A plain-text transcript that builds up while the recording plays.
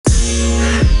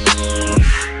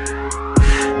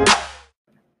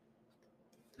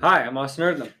Hi, I'm Austin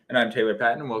Erdlam. And I'm Taylor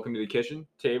Patton, and welcome to the Kitchen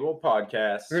Table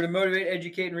Podcast. We're here to motivate,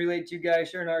 educate, and relate to you guys,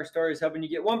 sharing our stories, helping you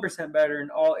get 1% better in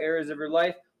all areas of your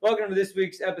life. Welcome to this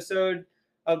week's episode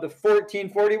of the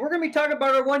 1440. We're going to be talking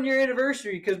about our 1 year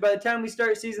anniversary because by the time we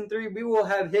start season 3, we will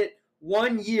have hit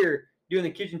 1 year doing the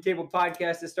Kitchen Table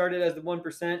Podcast. It started as the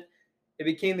 1%. It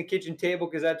became the Kitchen Table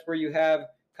because that's where you have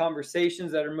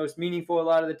conversations that are most meaningful a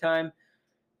lot of the time.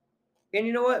 And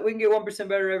you know what? We can get 1%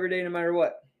 better every day no matter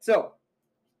what. So,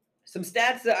 some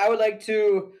stats that I would like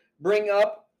to bring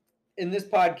up in this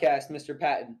podcast, Mr.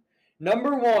 Patton.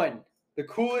 Number one, the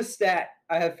coolest stat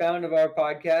I have found of our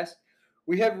podcast,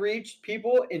 we have reached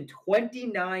people in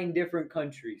 29 different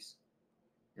countries.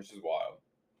 Which is wild.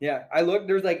 Yeah, I looked.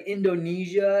 There's like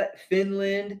Indonesia,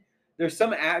 Finland. There's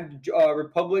some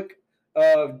Republic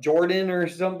of Jordan or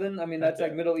something. I mean, that's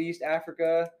like Middle East,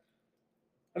 Africa.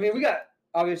 I mean, we got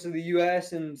obviously the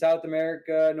U.S. and South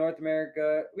America, North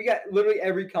America. We got literally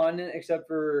every continent except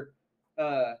for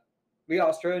we got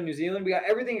Australia, New Zealand. We got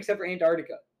everything except for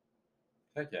Antarctica.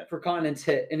 Heck yeah. For continents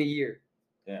hit in a year.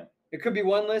 Yeah. It could be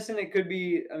one listen. It could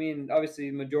be, I mean, obviously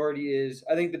the majority is,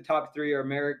 I think the top three are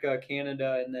America,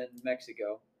 Canada, and then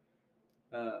Mexico.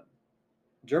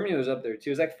 Germany was up there too.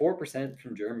 It was like 4%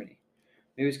 from Germany.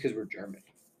 Maybe it's because we're German.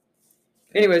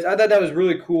 Anyways, I thought that was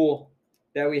really cool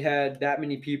that we had that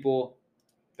many people.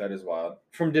 That is wild.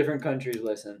 From different countries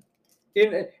listen.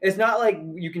 It's not like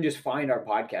you can just find our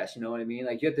podcast, you know what I mean?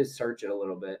 Like you have to search it a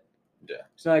little bit. Yeah.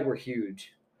 It's not like we're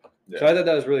huge. Yeah. So I thought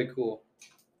that was really cool.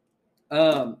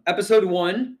 Episode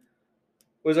 1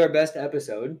 was our best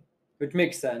episode, which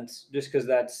makes sense just because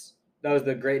that was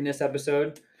the greatness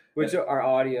episode, which our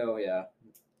audio,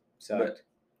 sucked.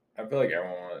 But I feel like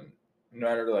everyone, no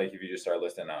matter like if you just start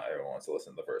listening now, everyone wants to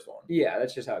listen to the first one. Yeah,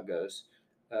 that's just how it goes.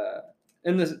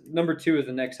 And this number 2 is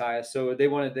the next highest, so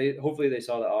hopefully they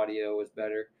saw the audio was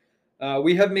better.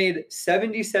 We have made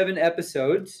 77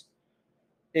 episodes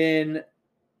in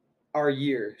our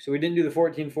year, so we didn't do the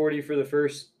 1440 for the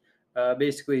first,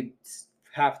 basically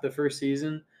half the first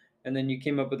season, and then you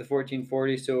came up with the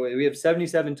 1440. So we have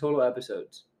 77 total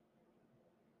episodes,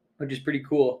 which is pretty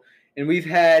cool. And we've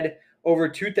had over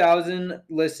 2,000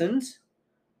 listens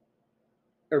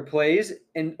or plays,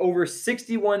 and over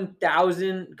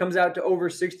 61,000 comes out to over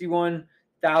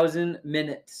 61,000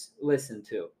 minutes listened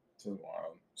to. It's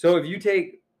wild. So if you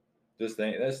take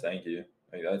thank you.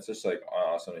 Like that's just like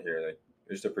awesome to hear. Like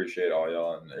I just appreciate all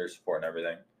y'all and your support and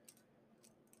everything.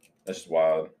 That's just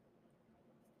wild.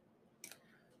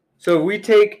 So if we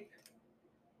take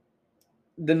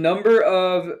the number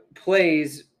of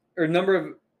plays or number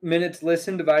of minutes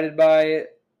listened divided by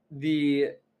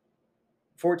the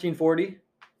 1440,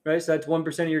 right? So that's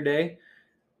 1% of your day.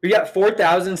 We got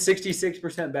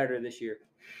 4,066% better this year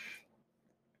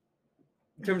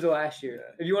in terms of last year.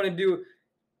 Yeah. If you want to do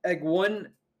like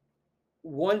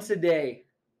once a day,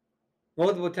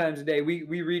 multiple times a day, we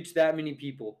reach that many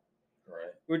people, right?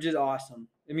 Which is awesome.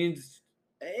 It means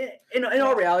in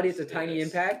all reality, it's a tiny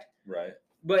impact, right?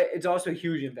 But it's also a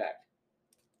huge impact.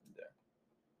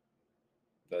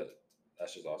 Yeah,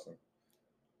 that's just awesome.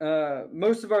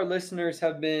 Most of our listeners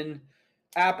have been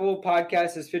Apple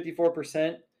Podcasts is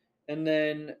 54%, and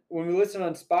then when we listen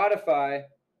on Spotify,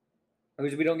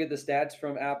 which we don't get the stats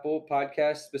from Apple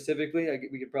Podcasts specifically,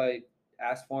 we could probably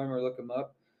ask for them or look them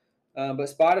up. But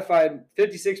Spotify,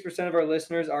 56% of our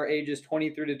listeners are ages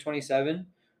 23 to 27,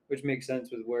 which makes sense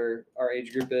with where our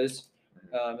age group is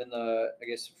in the, I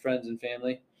guess, friends and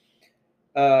family.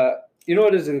 You know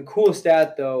what is a cool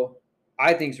stat, though,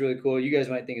 I think is really cool, you guys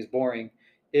might think is boring,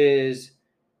 is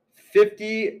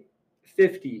 50-50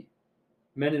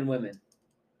 men and women.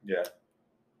 Yeah.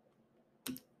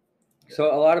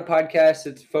 So a lot of podcasts,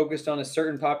 it's focused on a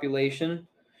certain population.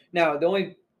 Now, the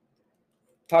only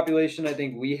population I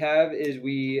think we have is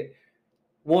you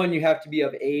have to be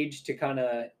of age to kind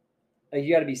of, like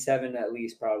you got to be 7 at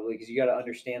least probably, because you got to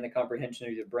understand the comprehension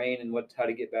of your brain and how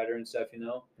to get better and stuff,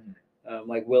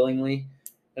 like willingly.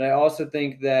 And I also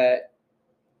think that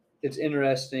it's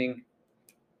interesting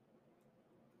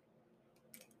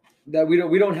that we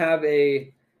don't have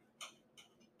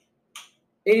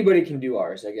anybody can do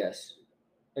ours, I guess.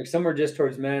 Like some are just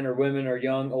towards men or women or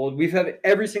young, old. We've had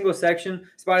every single section.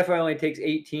 Spotify only takes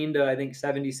 18 to I think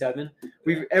 77.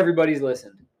 Everybody's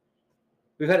listened.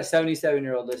 We've had a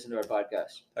 77-year-old listen to our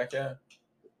podcast. Heck yeah.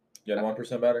 Getting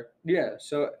 1% better. Yeah.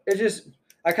 So it's just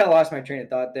I kind of lost my train of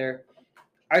thought there.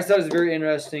 I just thought it was very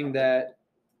interesting that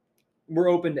we're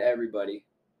open to everybody,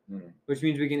 which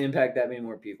means we can impact that many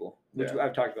more people, which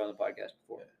I've talked about on the podcast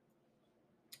before.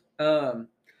 Yeah.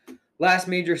 Last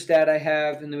major stat I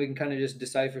have, and then we can kind of just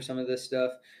decipher some of this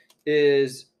stuff,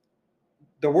 is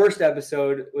the worst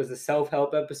episode was the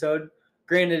self-help episode.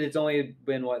 Granted, it's only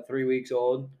been 3 weeks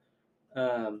old.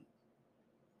 That's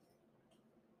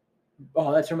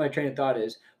where my train of thought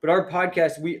is. But our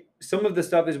podcast, some of the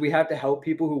stuff is we have to help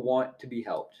people who want to be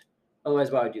helped.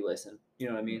 Otherwise, why would you listen? You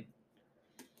know what I mean?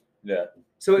 Yeah.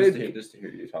 So just to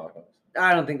hear you talk.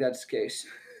 I don't think that's the case.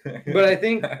 But I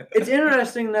think it's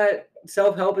interesting that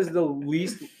self-help is the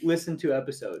least listened to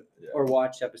episode or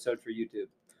watched episode for YouTube.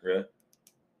 Really?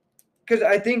 Because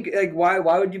I think, like, why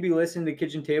would you be listening to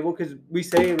Kitchen Table? Because we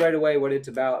say right away what it's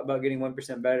about getting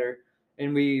 1% better.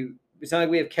 And it's not like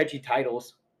we have catchy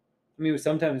titles. I mean,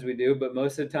 sometimes we do, but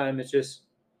most of the time it's just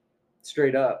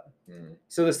straight up.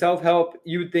 So the self-help,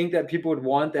 you would think that people would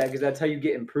want that because that's how you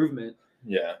get improvement.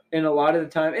 Yeah. And a lot of the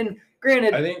time, and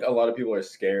granted, I think a lot of people are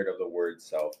scared of the word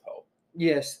self-help.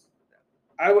 Yes.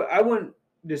 I wouldn't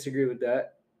disagree with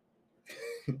that.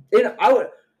 And I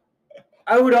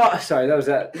would sorry, that was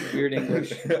that weird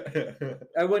English.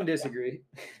 I wouldn't disagree.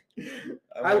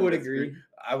 I would agree.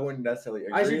 I wouldn't necessarily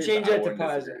agree. I should change that to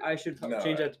positive. I should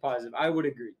change that to positive. I would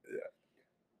agree. Yeah.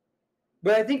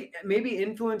 But I think maybe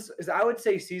influence is, I would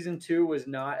say season 2 was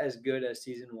not as good as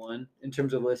season 1 in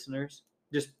terms of listeners,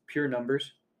 just pure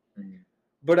numbers. Mm-hmm.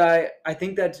 But I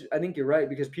think you're right,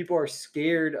 because people are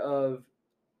scared of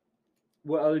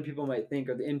what other people might think,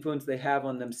 or the influence they have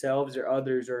on themselves or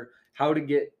others, or how to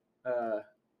get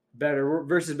better.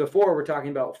 Versus before, we're talking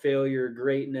about failure,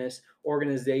 greatness,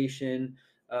 organization,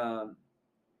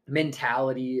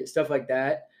 mentality, stuff like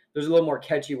that. There's a little more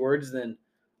catchy words than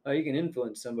you can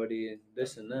influence somebody and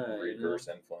this and that. Reverse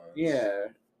influence. Yeah.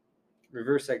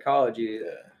 Reverse psychology.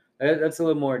 Yeah. That's a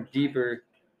little more deeper.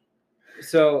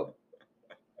 So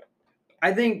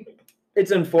I think it's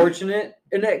unfortunate,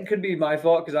 and that could be my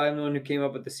fault because I'm the one who came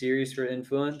up with the series for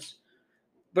influence.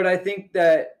 But I think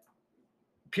that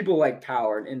people like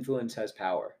power, and influence has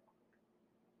power.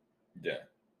 Yeah.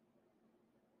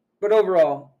 But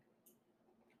overall,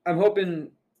 I'm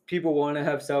hoping people want to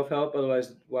have self-help.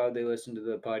 Otherwise, why would they listen to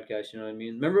the podcast? You know what I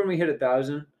mean? Remember when we hit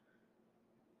 1,000?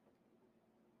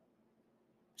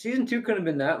 Season 2 couldn't have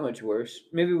been that much worse.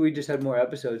 Maybe we just had more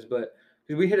episodes, but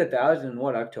because we hit 1,000 in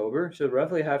October? So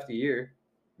roughly half the year.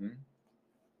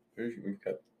 We've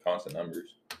got constant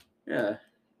numbers. Yeah,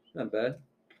 not bad.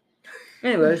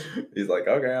 Anyways. He's like,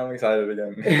 okay, I'm excited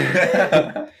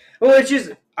again. Well, it's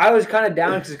just, I was kind of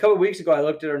down because a couple of weeks ago I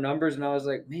looked at our numbers and I was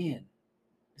like, man,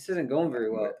 this isn't going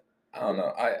very well. I don't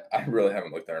know. I really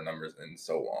haven't looked at our numbers in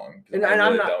so long. And I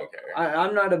really don't care.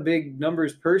 I'm not a big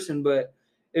numbers person, but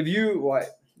if you, I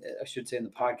should say in the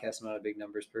podcast, I'm not a big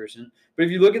numbers person. But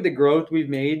if you look at the growth we've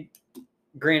made,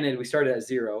 granted, we started at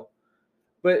 0,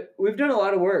 but we've done a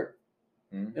lot of work.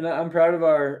 Mm-hmm. And I'm proud of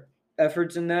our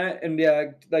efforts in that. And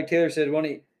yeah, like Taylor said, I want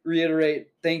to reiterate,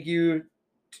 thank you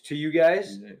to you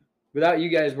guys. Mm-hmm. Without you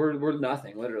guys, we're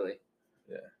nothing, literally.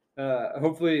 Yeah.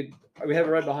 Hopefully, we have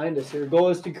it right behind us here. The goal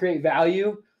is to create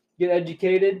value, get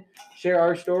educated, share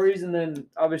our stories, and then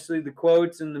obviously the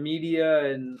quotes and the media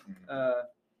and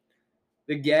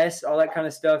the guests, all that kind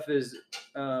of stuff is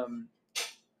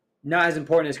not as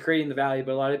important as creating the value,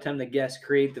 but a lot of the time the guests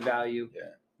create the value. Yeah.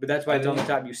 But that's why it's on the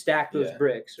top. You stack those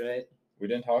bricks, right? We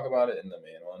didn't talk about it in the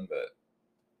main one,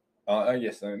 but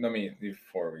yes, let me,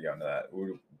 before we go into that,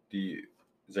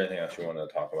 is there anything else you want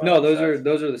to talk about? No, those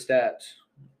are the stats.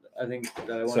 I think that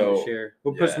I wanted to share.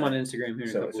 We'll put some on Instagram here in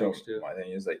a couple weeks too. My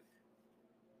thing is like,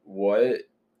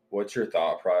 what's your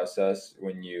thought process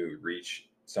when you reach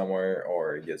somewhere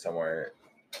or get somewhere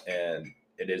and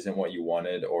it isn't what you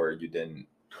wanted, or you didn't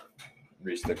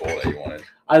reach the goal that you wanted?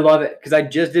 I love it because I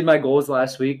just did my goals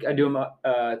last week. I do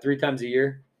them 3 times a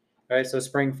year, right? So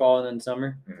spring, fall, and then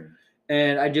summer. Mm-hmm.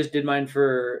 And I just did mine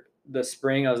for the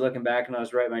spring. I was looking back and I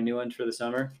was writing my new ones for the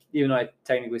summer, even though I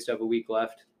technically still have a week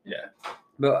left. Yeah.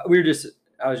 But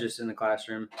I was just in the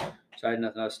classroom, so I had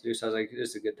nothing else to do. So I was like, this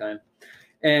is a good time.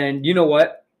 And you know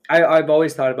what? I've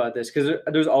always thought about this because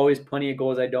there's always plenty of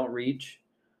goals I don't reach.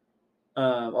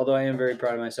 Although I am very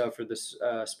proud of myself for this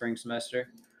spring semester.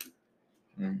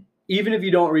 Mm. Even if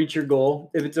you don't reach your goal,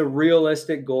 if it's a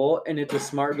realistic goal and it's a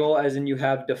SMART goal, as in you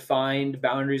have defined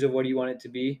boundaries of what you want it to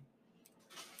be,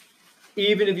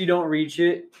 even if you don't reach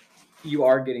it, you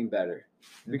are getting better.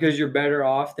 Because you're better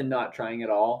off than not trying at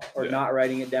all, or not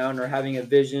writing it down, or having a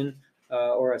vision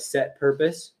or a set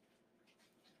purpose.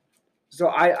 So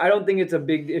I don't think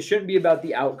it shouldn't be about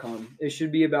the outcome. It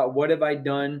should be about what have I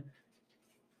done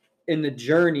in the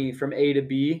journey from A to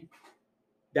B.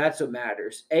 That's what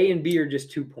matters. A and B are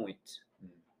just 2 points,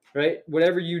 right?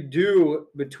 Whatever you do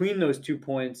between those 2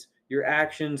 points, your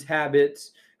actions,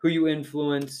 habits, who you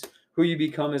influence, who you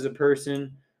become as a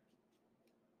person,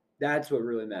 That's what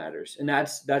really matters, and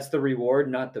that's the reward,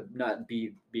 not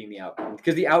being the outcome.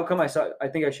 Because the outcome, I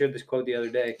think I shared this quote the other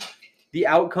day. The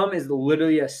outcome is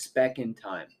literally a speck in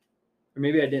time, or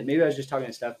maybe I didn't. Maybe I was just talking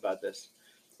to Steph about this.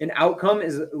 An outcome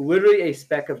is literally a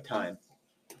speck of time,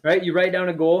 right? You write down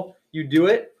a goal, you do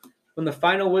it. When the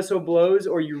final whistle blows,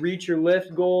 or you reach your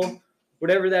lift goal,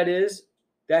 whatever that is,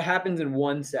 that happens in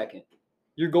 1 second.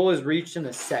 Your goal is reached in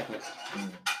a second,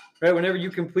 right? Whenever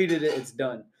you completed it, it's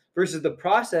done. Versus the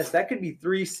process, that could be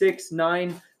 3, 6,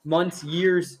 9 months,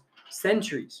 years,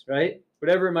 centuries, right?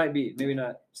 Whatever it might be. Maybe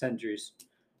not centuries.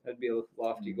 That'd be a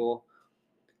lofty goal.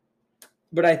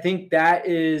 But I think that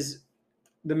is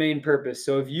the main purpose.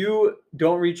 So if you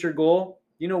don't reach your goal,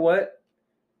 you know what?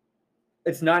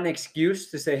 It's not an excuse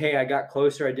to say, hey, I got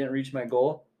closer, I didn't reach my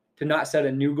goal, to not set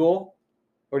a new goal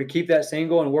or to keep that same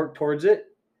goal and work towards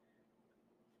it.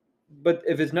 But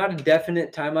if it's not a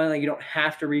definite timeline, like you don't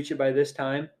have to reach it by this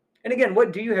time. And again,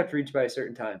 what do you have to reach by a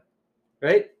certain time,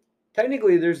 right?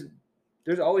 Technically, there's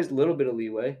always a little bit of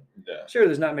leeway. Yeah. Sure,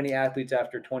 there's not many athletes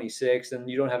after 26, and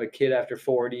you don't have a kid after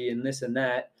 40 and this and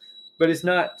that. But it's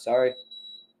not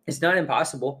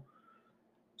impossible.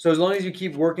 So as long as you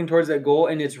keep working towards that goal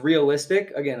and it's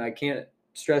realistic, again, I can't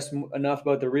stress enough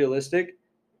about the realistic,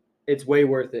 it's way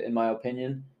worth it in my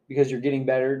opinion, because you're getting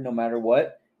better no matter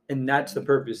what. And that's the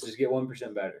purpose, is get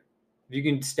 1% better. If you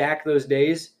can stack those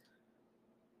days,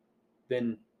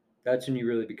 then that's when you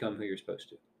really become who you're supposed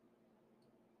to.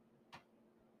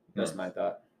 That's my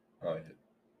thought. Oh,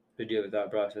 Did you have a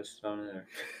thought process on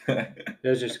it? That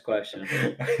was just a question.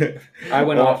 I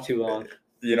went off too long.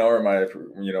 You know where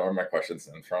my question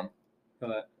stems from?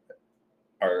 What?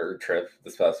 Our trip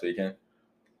this past weekend.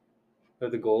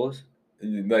 What the goals?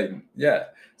 Yeah.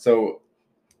 So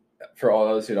for all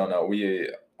those who don't know, we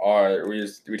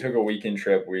took a weekend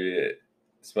trip. We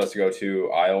supposed to go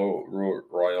to Isle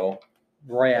Royale.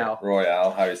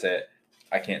 How do you say it?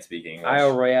 I can't speak English.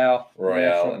 Isle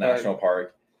Royale National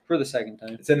Park. For the second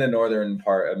time. It's in the northern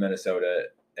part of Minnesota,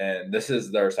 and this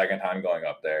is their second time going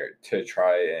up there to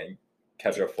try and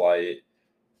catch a flight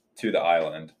to the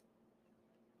island.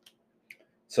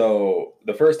 So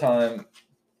the first time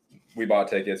we bought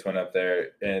tickets, went up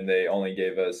there, and they only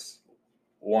gave us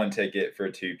one ticket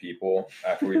for 2 people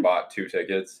after we bought 2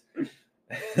 tickets.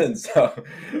 And so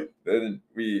then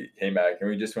we came back, and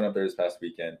we just went up there this past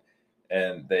weekend,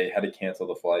 and they had to cancel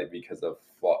the flight because of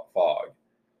fog.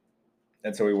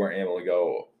 And so we weren't able to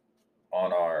go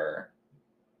on our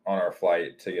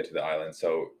flight to get to the island.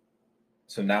 So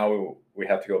now we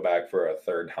have to go back for a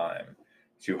third time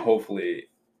to hopefully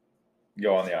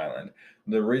go on the island.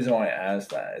 The reason why I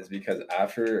asked that is because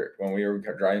after, when we were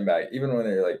driving back, even when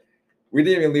they were like, we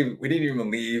didn't even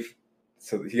leave.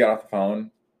 So he got off the phone.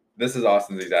 This is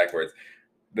Austin's exact words.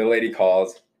 The lady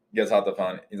calls, gets off the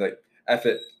phone. He's like, F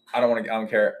it. I don't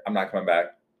care. I'm not coming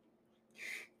back.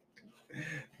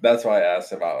 That's why I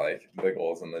asked about like the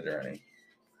goals and the journey.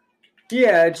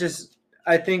 Yeah, it's just,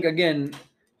 I think again,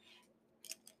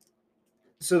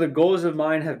 so the goals of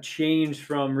mine have changed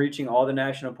from reaching all the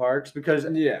national parks, because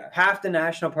half the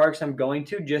national parks I'm going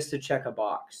to just to check a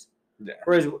box. Yeah.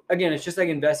 Whereas again, it's just like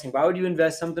investing. Why would you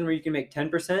invest something where you can make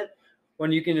 10%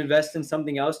 when you can invest in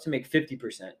something else to make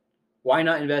 50%? Why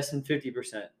not invest in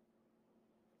 50%?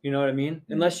 You know what I mean?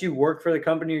 Mm-hmm. Unless you work for the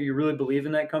company or you really believe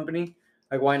in that company,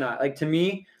 like why not? Like to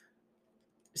me,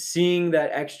 seeing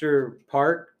that extra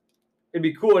park, it'd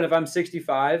be cool. And if I'm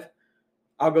 65,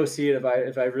 I'll go see it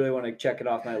if I really want to check it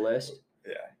off my list.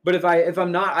 Yeah. But if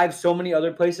I'm not, I have so many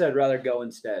other places I'd rather go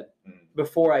instead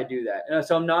before I do that. And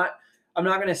so I'm not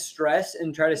going to stress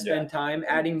and try to spend time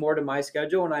adding more to my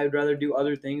schedule, and I would rather do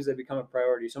other things that become a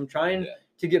priority. So I'm trying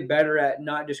to get better at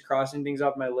not just crossing things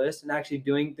off my list and actually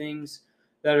doing things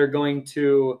that are going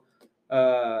to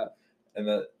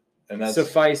and that's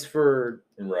suffice for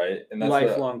right, and that's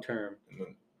lifelong term.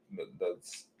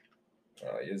 That's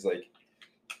is like,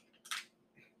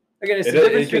 again, it's the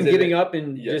difference between giving up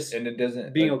and just and it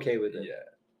doesn't being okay with it.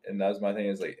 Yeah, and that's my thing,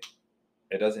 is like,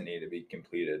 it doesn't need to be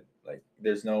completed. Like,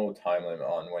 there's no time limit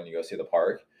on when you go see the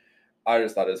park. I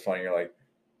just thought it was funny. You're like,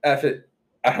 F it,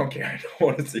 I don't care. I don't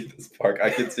want to see this park.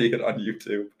 I can see it on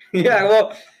YouTube. Yeah,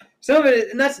 well, some of it,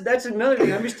 and that's another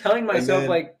thing. I'm just telling myself,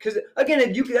 like, because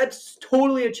again, that's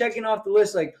totally a checking off the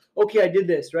list. Like, okay, I did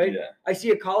this, right? Yeah. I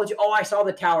see a college. Oh, I saw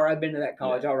the tower. I've been to that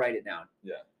college. I'll write it down.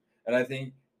 Yeah, and I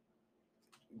think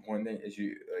one thing is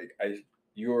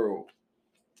you're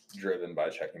driven by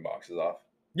checking boxes off.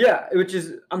 Yeah, which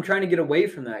is, I'm trying to get away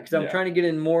from that, because I'm trying to get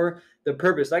in more the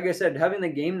purpose. Like I said, having the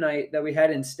game night that we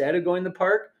had instead of going to the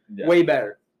park, way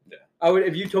better. Yeah, I would,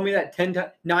 if you told me that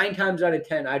 9 times out of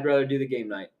 10, I'd rather do the game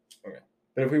night. Okay,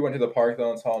 but if we went to the park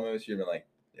though in Tallmoose, you'd been like,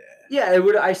 Yeah, it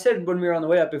would. I said when we were on the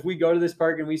way up, if we go to this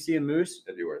park and we see a moose,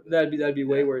 It'd be worth it. that'd be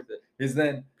way worth it.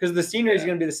 Because the scenery is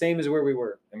going to be the same as where we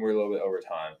were, and we're a little bit over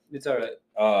time. It's all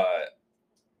right.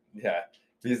 Yeah.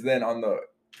 Because then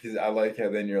because I like how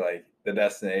then you're like the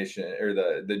destination or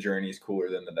the journey is cooler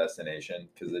than the destination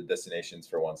because the destination's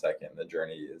for 1 second, the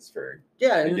journey is for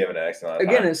and given an X amount of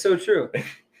again, time. it's so true.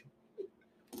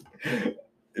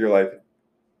 You're like,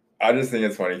 I just think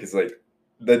it's funny because like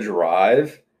the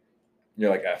drive, you're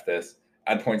like, F this.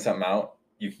 I'd point something out,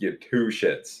 you could give 2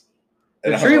 shits.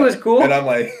 The tree was cool. And I'm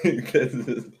like, this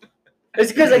is.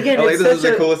 It's because again, I'm like, it's this is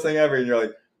such the coolest thing ever, and you're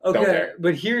like, okay. don't care.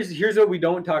 But here's what we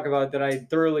don't talk about that I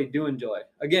thoroughly do enjoy.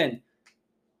 Again,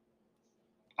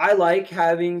 I like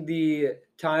having the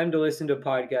time to listen to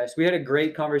podcasts. We had a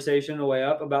great conversation on the way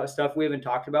up about stuff we haven't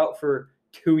talked about for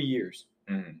 2 years.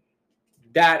 Mm-hmm.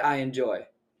 That I enjoy.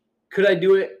 Could I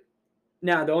do it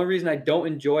now? The only reason I don't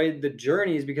enjoy the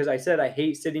journey is because I said I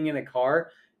hate sitting in a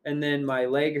car and then my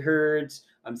leg hurts.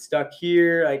 I'm stuck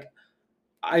here. Like,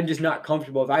 I'm just not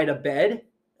comfortable. If I had a bed,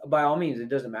 by all means, it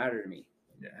doesn't matter to me.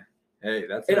 Yeah. Hey,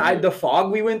 that's. And the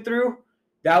fog we went through,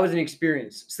 that was an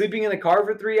experience. Sleeping in the car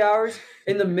for 3 hours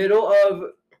in the middle of,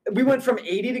 we went from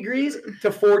 80 degrees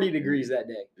to 40 degrees that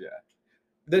day. Yeah.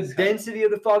 The density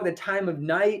of the fog, the time of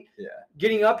night,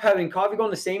 getting up, having coffee, going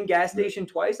to the same gas station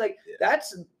twice, like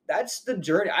that's the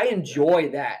journey. I enjoy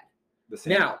that.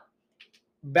 Now,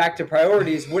 back to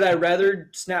priorities. Would I rather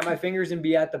snap my fingers and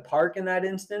be at the park in that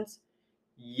instance?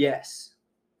 Yes.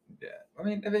 Yeah. I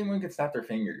mean, if anyone could snap their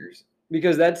fingers.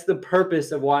 Because that's the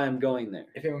purpose of why I'm going there.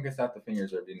 If anyone could snap the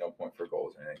fingers, there'd be no point for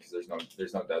goals or anything because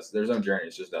there's no journey.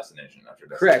 It's just destination after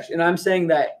destination. Correct. And I'm saying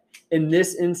that in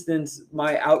this instance,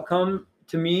 my outcome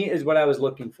to me is what I was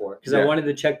looking for because I wanted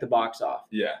to check the box off.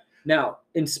 Yeah. Now,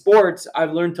 in sports,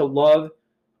 I've learned to love,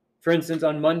 for instance,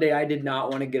 on Monday, I did not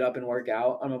want to get up and work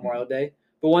out on Memorial Day.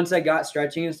 But once I got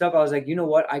stretching and stuff, I was like, you know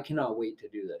what? I cannot wait to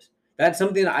do this. That's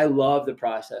something that I love the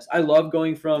process. I love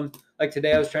going from, like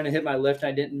today I was trying to hit my lift and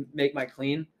I didn't make my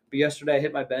clean. But yesterday I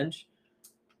hit my bench.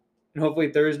 And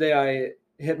hopefully Thursday I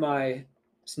hit my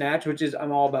snatch, which is,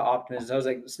 I'm all about optimism. I was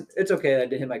like, it's okay that I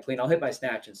didn't hit my clean. I'll hit my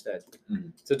snatch instead. Mm-hmm.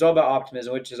 So it's all about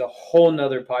optimism, which is a whole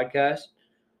nother podcast.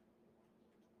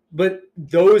 But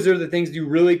those are the things you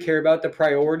really care about, the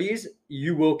priorities.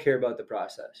 You will care about the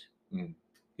process. Mm.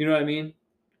 You know what I mean?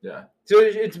 Yeah. So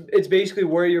it's basically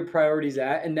where your priorities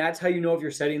at, and that's how you know if you're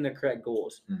setting the correct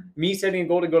goals. Mm. Me setting a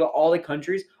goal to go to all the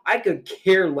countries, I could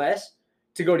care less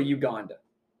to go to Uganda.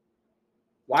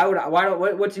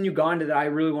 What's in Uganda that I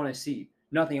really want to see?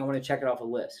 Nothing. I want to check it off a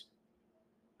list.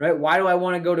 Right? Why do I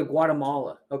want to go to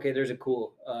Guatemala? Okay, there's a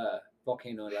cool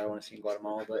volcano that I want to see in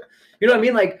Guatemala, but you know what I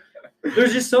mean? Like,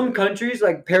 there's just some countries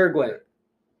like Paraguay.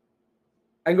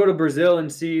 I can go to Brazil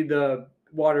and see the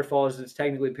waterfalls. It's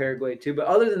technically Paraguay too, but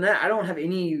other than that, I don't have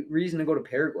any reason to go to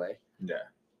Paraguay. Yeah.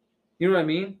 You know what I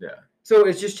mean? Yeah. So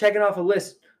it's just checking off a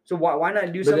list. So why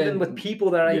not do something with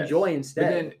people that I enjoy instead?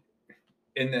 But then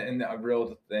in the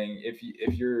real thing, if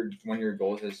one of your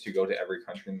goals is to go to every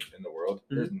country in the world,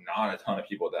 there's not a ton of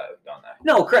people that have done that.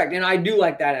 No, correct. And I do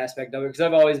like that aspect of it because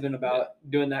I've always been about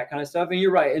doing that kind of stuff. And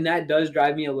you're right. And that does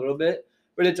drive me a little bit.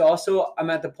 But it's also, I'm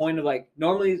at the point of like,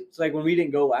 normally it's like when we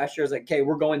didn't go last year, I was like, okay,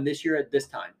 we're going this year at this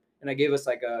time. And I gave us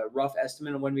like a rough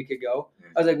estimate of when we could go.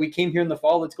 I was like, we came here in the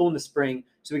fall, let's go in the spring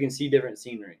so we can see different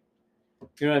scenery.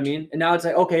 You know what I mean? And now it's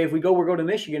like, okay, if we go, we'll go to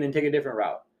Michigan and take a different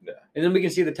route. Yeah. And then we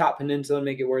can see the top peninsula and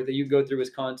make it worth it. You go through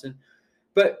Wisconsin.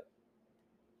 But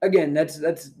again, that's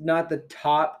not the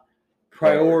top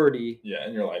priority. Yeah,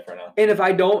 in your life right now. And if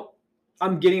I don't,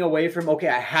 I'm getting away from, okay,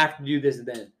 I have to do this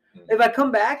then. If I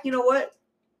come back, you know what?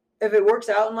 If it works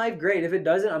out in life, great. If it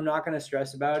doesn't, I'm not going to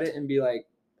stress about it and be like,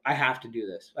 I have to do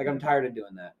this. Like, I'm tired of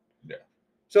doing that. Yeah.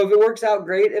 So if it works out,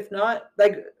 great. If not,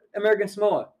 like American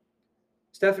Samoa.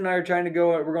 Steph and I are trying to go,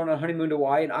 we're going on a honeymoon to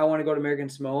Hawaii, and I want to go to American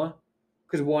Samoa.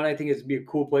 Because one, I think it'd be a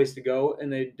cool place to go,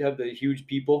 and they have the huge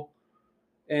people.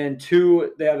 And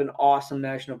two, they have an awesome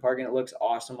national park, and it looks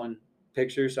awesome on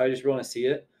pictures, so I just want to see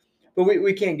it. But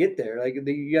we can't get there. Like,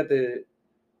 you got the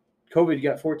COVID, you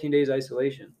got 14 days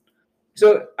isolation.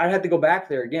 So I'd have to go back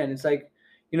there again. It's like,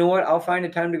 you know what? I'll find a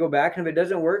time to go back, and if it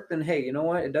doesn't work, then hey, you know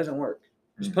what? It doesn't work.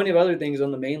 There's plenty of other things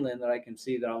on the mainland that I can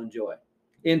see that I'll enjoy,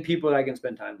 and people that I can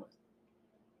spend time with.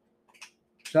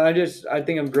 So I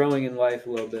think I'm growing in life a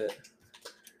little bit.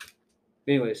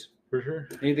 Anyways, for sure.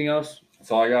 Anything else? That's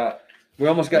all I got. We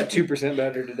almost got 2%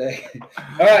 better today.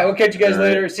 All right, we'll catch you guys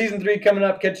later. Season 3 coming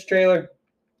up. Catch the trailer.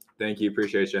 Thank you.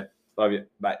 Appreciate you. Love you.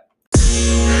 Bye.